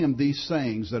taught him these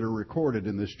sayings that are recorded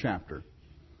in this chapter.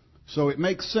 So it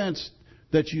makes sense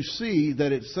that you see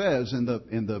that it says in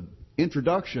the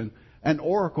introduction, an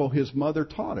oracle his mother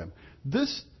taught him.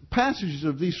 This passages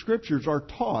of these scriptures are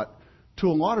taught to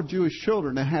a lot of Jewish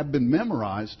children and have been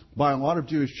memorized by a lot of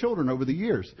Jewish children over the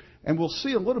years. And we'll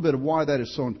see a little bit of why that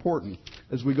is so important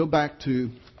as we go back to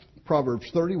Proverbs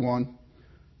 31,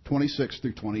 26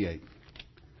 through 28.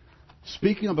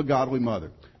 Speaking of a godly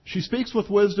mother, she speaks with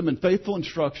wisdom and faithful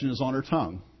instruction is on her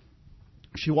tongue.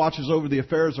 She watches over the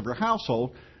affairs of her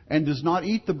household and does not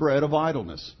eat the bread of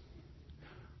idleness.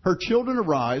 Her children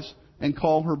arise and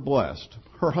call her blessed,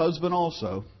 her husband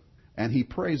also, and he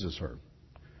praises her.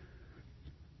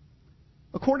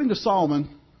 According to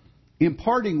Solomon,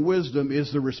 imparting wisdom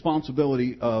is the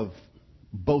responsibility of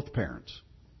both parents.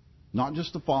 Not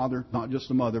just the father, not just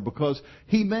the mother, because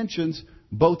he mentions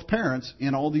both parents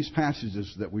in all these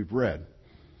passages that we've read.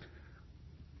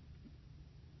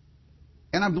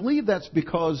 And I believe that's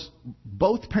because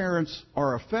both parents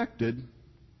are affected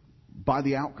by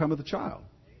the outcome of the child.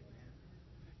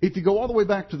 If you go all the way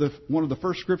back to one of the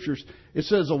first scriptures, it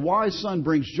says, a wise son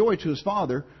brings joy to his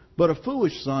father, but a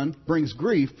foolish son brings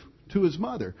grief to his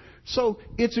mother. So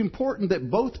it's important that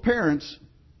both parents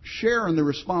share in the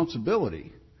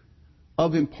responsibility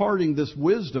of imparting this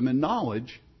wisdom and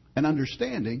knowledge and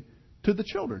understanding to the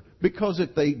children. Because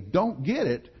if they don't get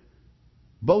it,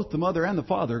 both the mother and the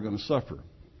father are going to suffer.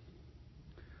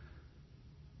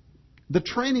 The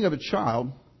training of a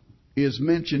child is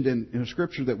mentioned in a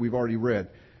scripture that we've already read.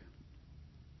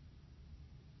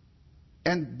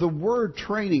 And the word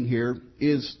training here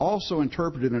is also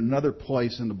interpreted in another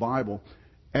place in the Bible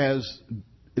as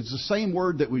it's the same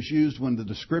word that was used when the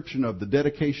description of the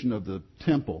dedication of the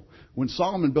temple. When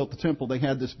Solomon built the temple, they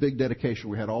had this big dedication.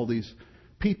 We had all these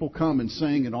people come and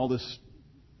sing and all this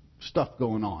stuff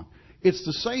going on. It's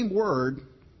the same word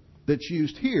that's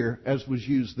used here as was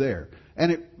used there.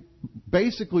 And it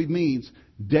basically means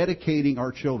dedicating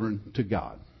our children to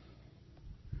God.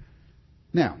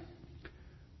 Now,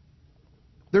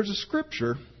 there's a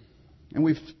scripture, and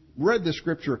we've read this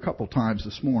scripture a couple times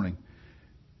this morning.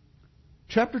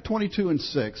 Chapter 22 and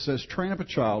 6 says, train up a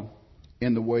child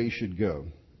in the way he should go.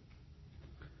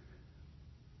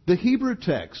 The Hebrew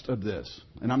text of this,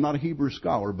 and I'm not a Hebrew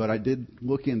scholar, but I did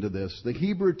look into this. The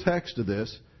Hebrew text of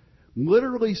this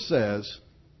literally says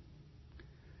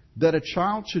that a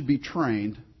child should be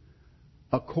trained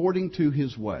according to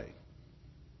his way.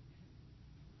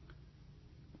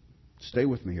 Stay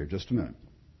with me here just a minute.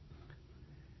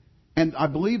 And I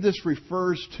believe this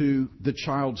refers to the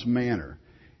child's manner.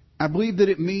 I believe that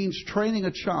it means training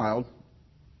a child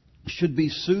should be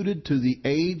suited to the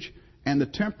age and the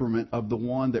temperament of the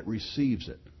one that receives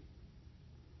it.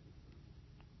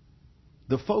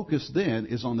 The focus then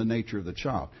is on the nature of the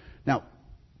child. Now,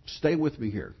 stay with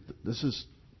me here.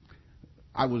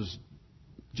 I've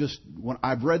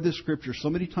read this scripture so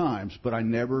many times, but I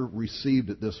never received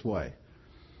it this way.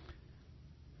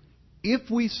 If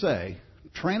we say,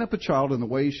 train up a child in the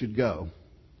way he should go,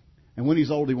 and when he's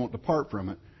old he won't depart from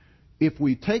it, if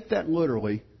we take that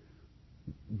literally,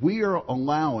 we are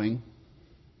allowing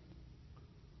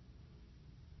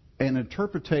an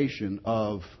interpretation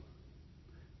of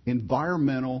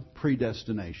environmental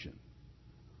predestination.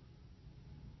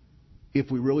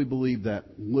 If we really believe that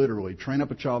literally, train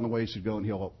up a child in the way he should go and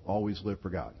he'll always live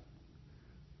for God,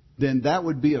 then that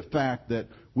would be a fact that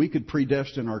we could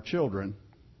predestine our children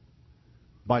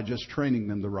by just training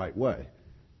them the right way.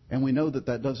 And we know that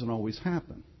that doesn't always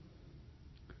happen.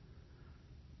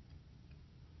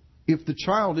 If the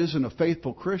child isn't a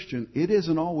faithful Christian, it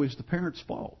isn't always the parent's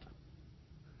fault.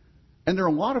 And there are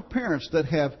a lot of parents that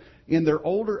have, in their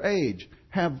older age,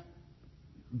 have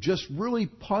just really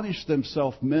punished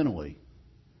themselves mentally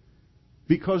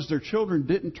because their children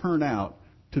didn't turn out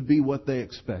to be what they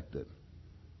expected.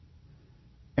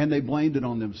 And they blamed it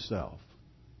on themselves.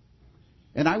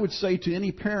 And I would say to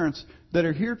any parents that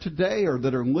are here today or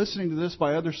that are listening to this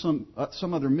by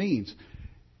some other means,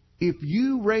 if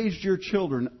you raised your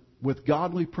children with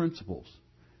godly principles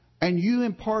and you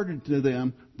imparted to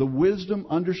them the wisdom,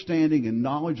 understanding, and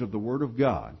knowledge of the Word of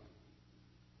God,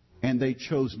 and they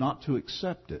chose not to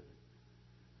accept it,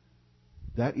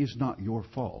 that is not your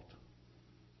fault.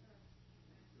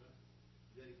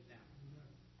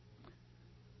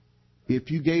 If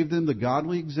you gave them the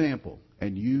godly example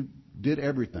and you did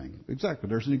everything. Exactly.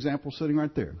 There's an example sitting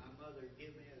right there. My mother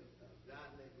gave me a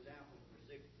godly example for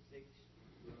 66,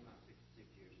 well, not 66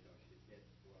 years ago. She's dead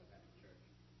before I got to church.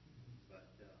 But,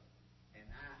 and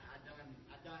I done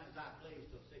as I pleased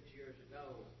till 6 years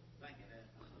ago, thinking that,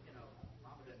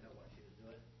 Mama didn't know what she was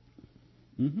doing.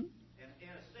 Mm-hmm. And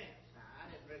in a sense, now,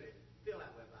 I didn't really feel that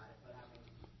way about it, but I mean,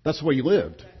 that's the way you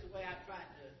lived. that's the way I tried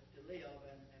to live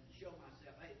and show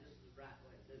myself, hey, this is the right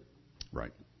way to do it.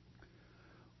 Right.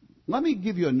 Let me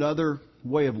give you another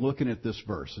way of looking at this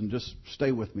verse, and just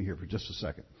stay with me here for just a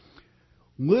second.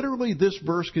 Literally, this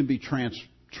verse can be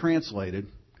translated,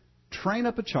 train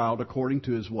up a child according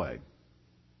to his way.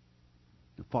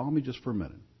 Now, follow me just for a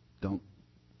minute. Don't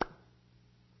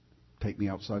take me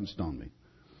outside and stone me.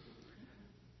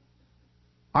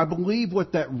 I believe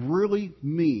what that really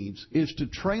means is to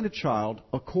train a child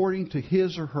according to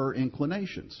his or her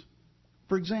inclinations.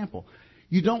 For example,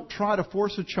 you don't try to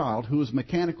force a child who is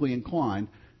mechanically inclined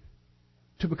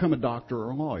to become a doctor or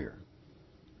a lawyer.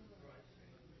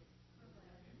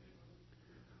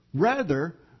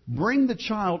 Rather, bring the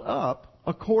child up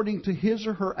according to his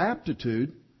or her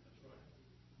aptitude.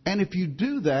 And if you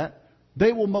do that,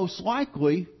 they will most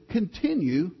likely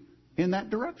continue in that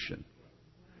direction.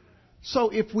 So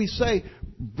if we say,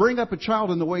 bring up a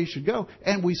child in the way he should go,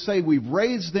 and we say we've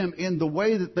raised them in the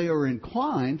way that they are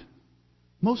inclined,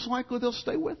 most likely they'll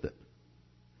stay with it.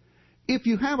 If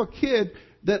you have a kid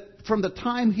that from the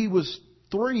time he was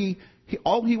 3,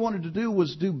 all he wanted to do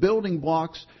was do building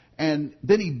blocks, and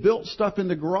then he built stuff in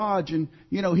the garage, and,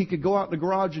 he could go out in the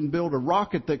garage and build a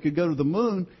rocket that could go to the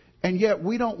moon, and yet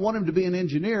we don't want him to be an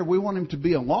engineer, we want him to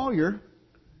be a lawyer.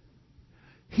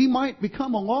 He might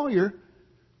become a lawyer,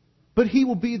 but he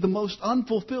will be the most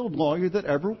unfulfilled lawyer that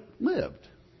ever lived.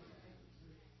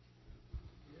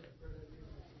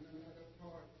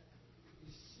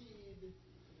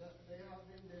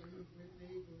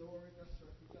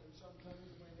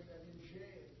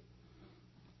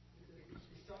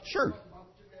 Sure.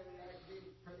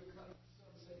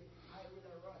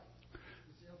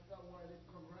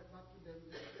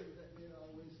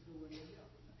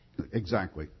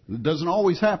 Exactly. It doesn't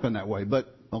always happen that way,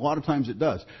 but a lot of times it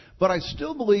does. But I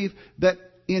still believe that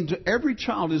into every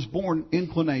child is born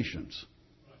inclinations.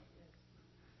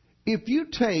 If you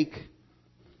take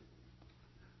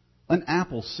an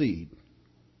apple seed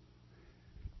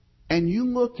and you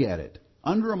look at it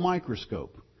under a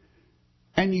microscope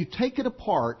and you take it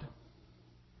apart,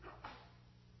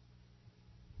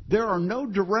 there are no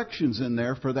directions in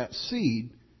there for that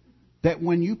seed that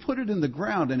when you put it in the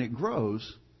ground and it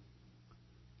grows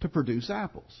to produce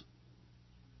apples.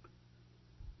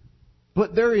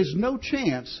 But there is no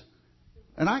chance,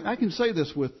 and I can say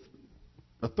this with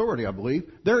authority, I believe,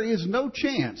 there is no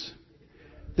chance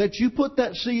that you put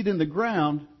that seed in the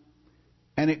ground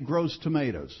and it grows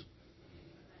tomatoes.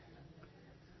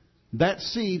 That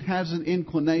seed has an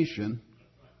inclination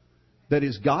that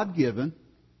is God-given,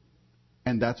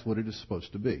 and that's what it is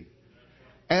supposed to be.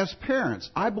 As parents,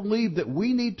 I believe that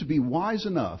we need to be wise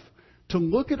enough to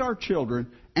look at our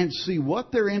children and see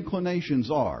what their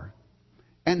inclinations are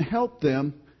and help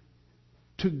them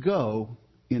to go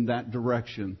in that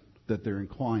direction that they're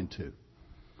inclined to.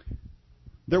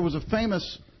 There was a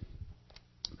famous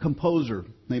composer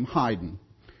named Haydn,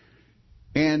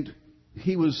 and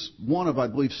he was one of, I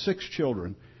believe, 6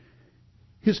 children.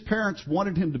 His parents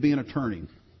wanted him to be an attorney.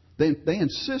 They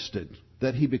insisted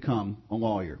that he become a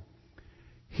lawyer.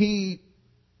 He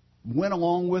went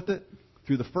along with it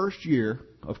through the first year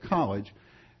of college,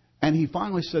 and he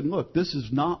finally said, look, this is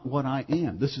not what I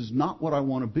am. This is not what I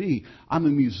want to be. I'm a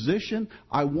musician.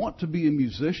 I want to be a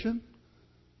musician.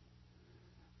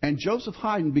 And Joseph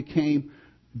Haydn became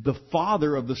the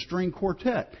father of the string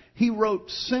quartet. He wrote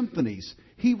symphonies.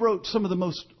 He wrote some of the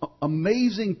most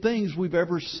amazing things we've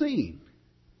ever seen.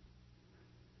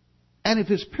 And if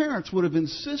his parents would have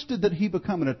insisted that he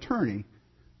become an attorney,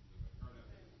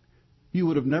 you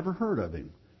would have never heard of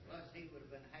him. Plus, he would have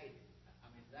been hated.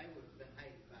 They would have been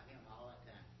hated by him all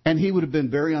the time. And he would have been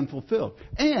very unfulfilled.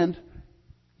 And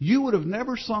you would have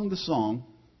never sung the song,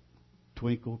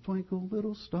 Twinkle, Twinkle,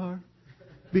 Little Star,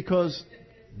 because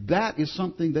that is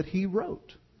something that he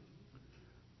wrote.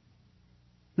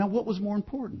 Now, what was more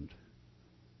important?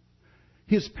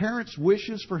 His parents'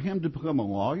 wishes for him to become a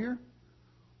lawyer,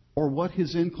 or what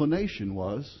his inclination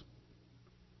was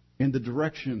in the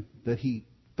direction that he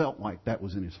felt like that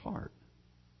was in his heart?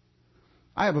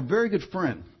 I have a very good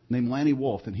friend named Lanny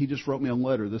Wolf, and he just wrote me a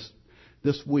letter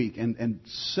this week and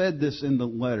said this in the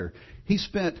letter. He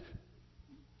spent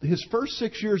his first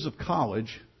 6 years of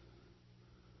college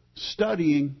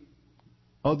studying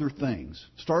other things.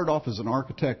 Started off as an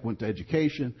architect, went to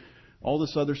education, all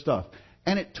this other stuff.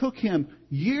 And it took him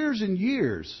years and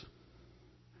years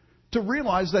to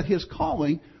realize that his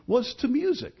calling was to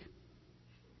music.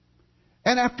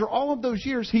 And after all of those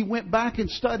years, he went back and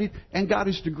studied and got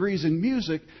his degrees in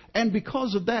music. And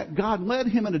because of that, God led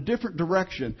him in a different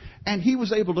direction. And he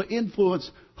was able to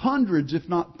influence hundreds, if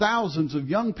not thousands, of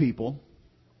young people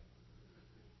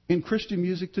in Christian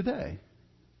music today.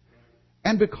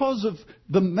 And because of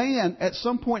the man at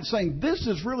some point saying, this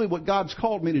is really what God's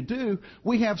called me to do,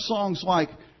 we have songs like,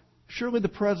 Surely the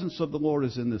Presence of the Lord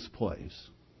is in this place.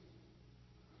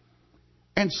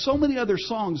 And so many other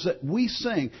songs that we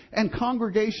sing and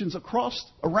congregations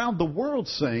around the world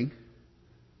sing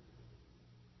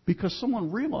because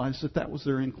someone realized that was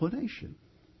their inclination.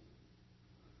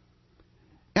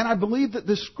 And And I believe that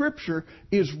this scripture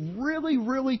is really,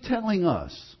 really telling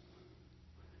us.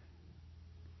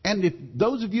 And if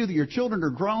those of you that your children are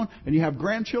grown and you have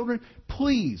grandchildren,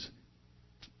 please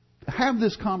have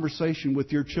this conversation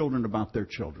with your children about their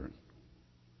children.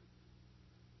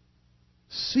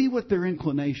 See what their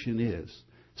inclination is.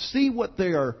 See what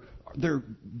they're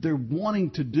wanting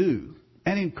to do,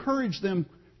 and encourage them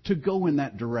to go in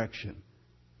that direction.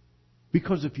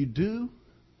 Because if you do,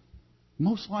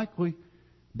 most likely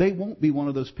they won't be one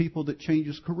of those people that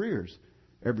changes careers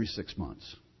every 6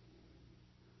 months,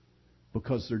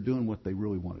 because they're doing what they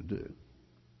really want to do.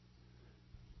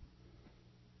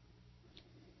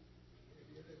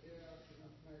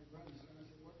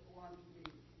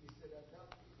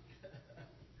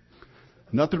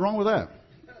 Nothing wrong with that.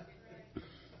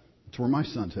 That's where my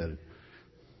son's headed.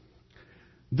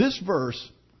 This verse,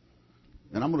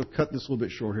 and I'm going to cut this a little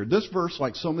bit short here. This verse,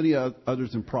 like so many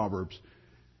others in Proverbs,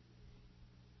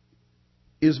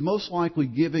 is most likely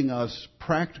giving us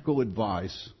practical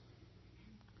advice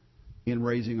in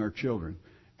raising our children.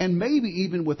 And maybe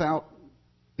even without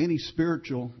any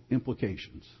spiritual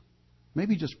implications.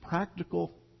 Maybe just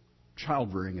practical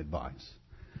child-rearing advice.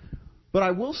 But I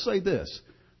will say this.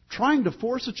 Trying to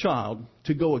force a child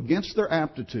to go against their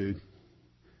aptitude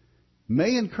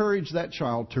may encourage that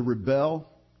child to rebel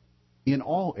in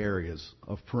all areas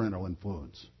of parental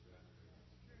influence,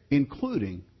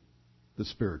 including the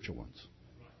spiritual ones.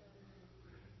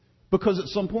 Because at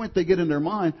some point they get in their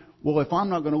mind, well, if I'm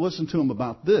not going to listen to them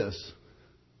about this,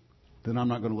 then I'm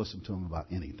not going to listen to them about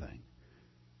anything.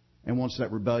 And once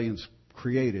that rebellion's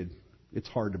created, it's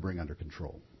hard to bring under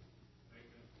control.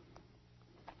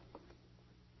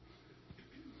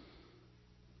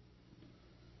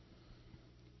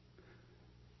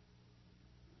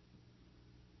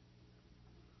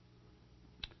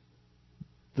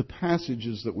 The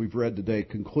passages that we've read today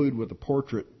conclude with a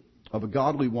portrait of a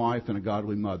godly wife and a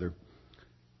godly mother.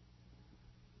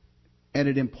 And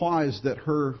it implies that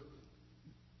her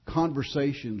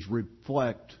conversations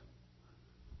reflect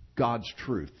God's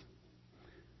truth.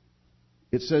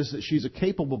 It says that she's a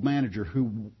capable manager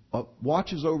who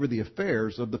watches over the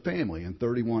affairs of the family in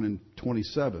 31 and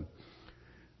 27.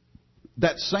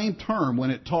 That same term,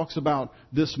 when it talks about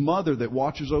this mother that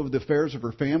watches over the affairs of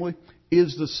her family,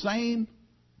 is the same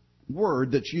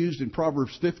word that's used in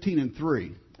Proverbs 15 and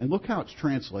 3. And look how it's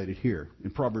translated here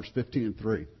in Proverbs 15 and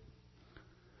 3.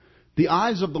 The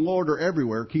eyes of the Lord are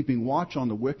everywhere, keeping watch on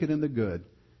the wicked and the good.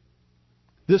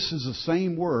 This is the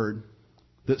same word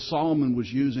that Solomon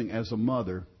was using as a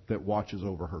mother that watches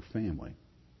over her family.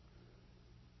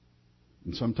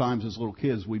 And sometimes as little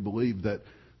kids we believed that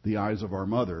the eyes of our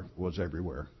mother was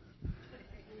everywhere.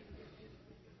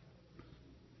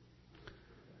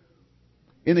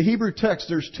 In the Hebrew text,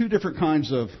 there's two different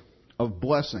kinds of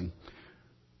blessing.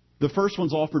 The first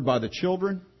one's offered by the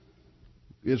children,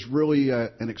 is really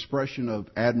an expression of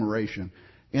admiration.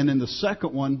 And then the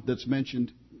second one that's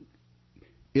mentioned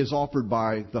is offered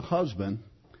by the husband,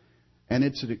 and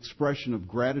it's an expression of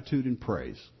gratitude and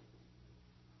praise.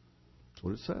 That's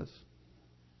what it says.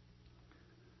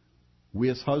 We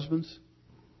as husbands,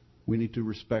 we need to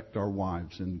respect our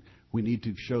wives, and we need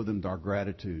to show them our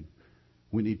gratitude.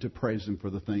 We need to praise them for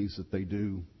the things that they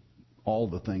do, all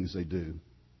the things they do.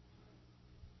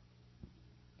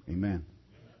 Amen.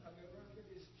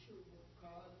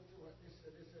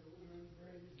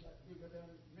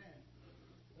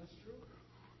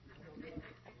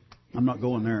 I'm not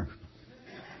going there.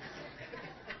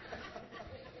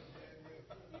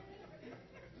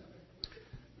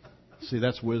 See,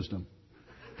 that's wisdom.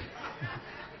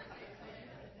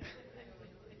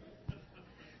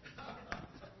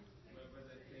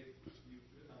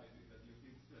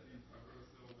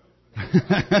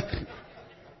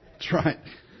 That's right.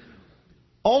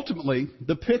 Ultimately,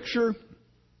 the picture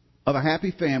of a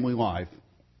happy family life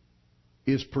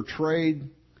is portrayed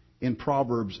in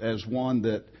Proverbs as one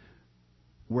that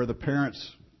where the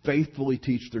parents faithfully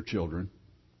teach their children.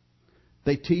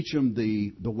 They teach them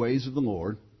the ways of the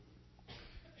Lord.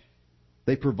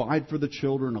 They provide for the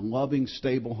children a loving,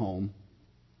 stable home.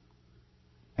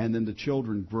 And then the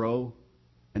children grow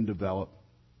and develop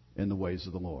in the ways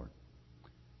of the Lord.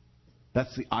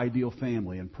 That's the ideal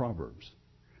family in Proverbs.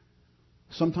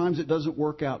 Sometimes it doesn't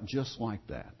work out just like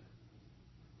that.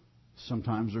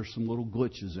 Sometimes there's some little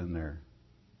glitches in there.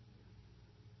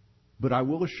 But I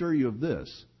will assure you of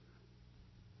this.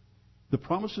 The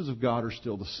promises of God are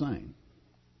still the same.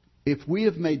 If we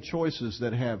have made choices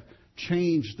that have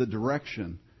changed the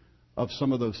direction of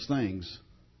some of those things,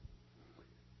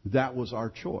 that was our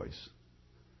choice.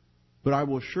 But I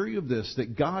will assure you of this,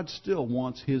 that God still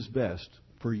wants His best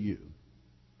for you.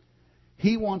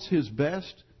 He wants His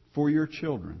best for your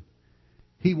children.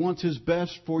 He wants His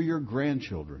best for your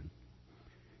grandchildren.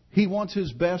 He wants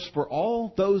His best for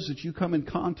all those that you come in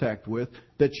contact with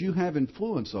that you have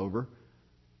influence over.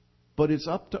 But it's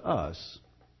up to us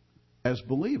as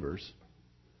believers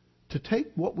to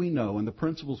take what we know and the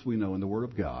principles we know in the Word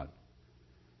of God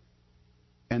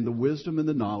and the wisdom and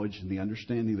the knowledge and the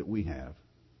understanding that we have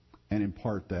and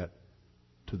impart that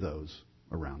to those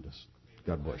around us.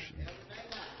 God bless you.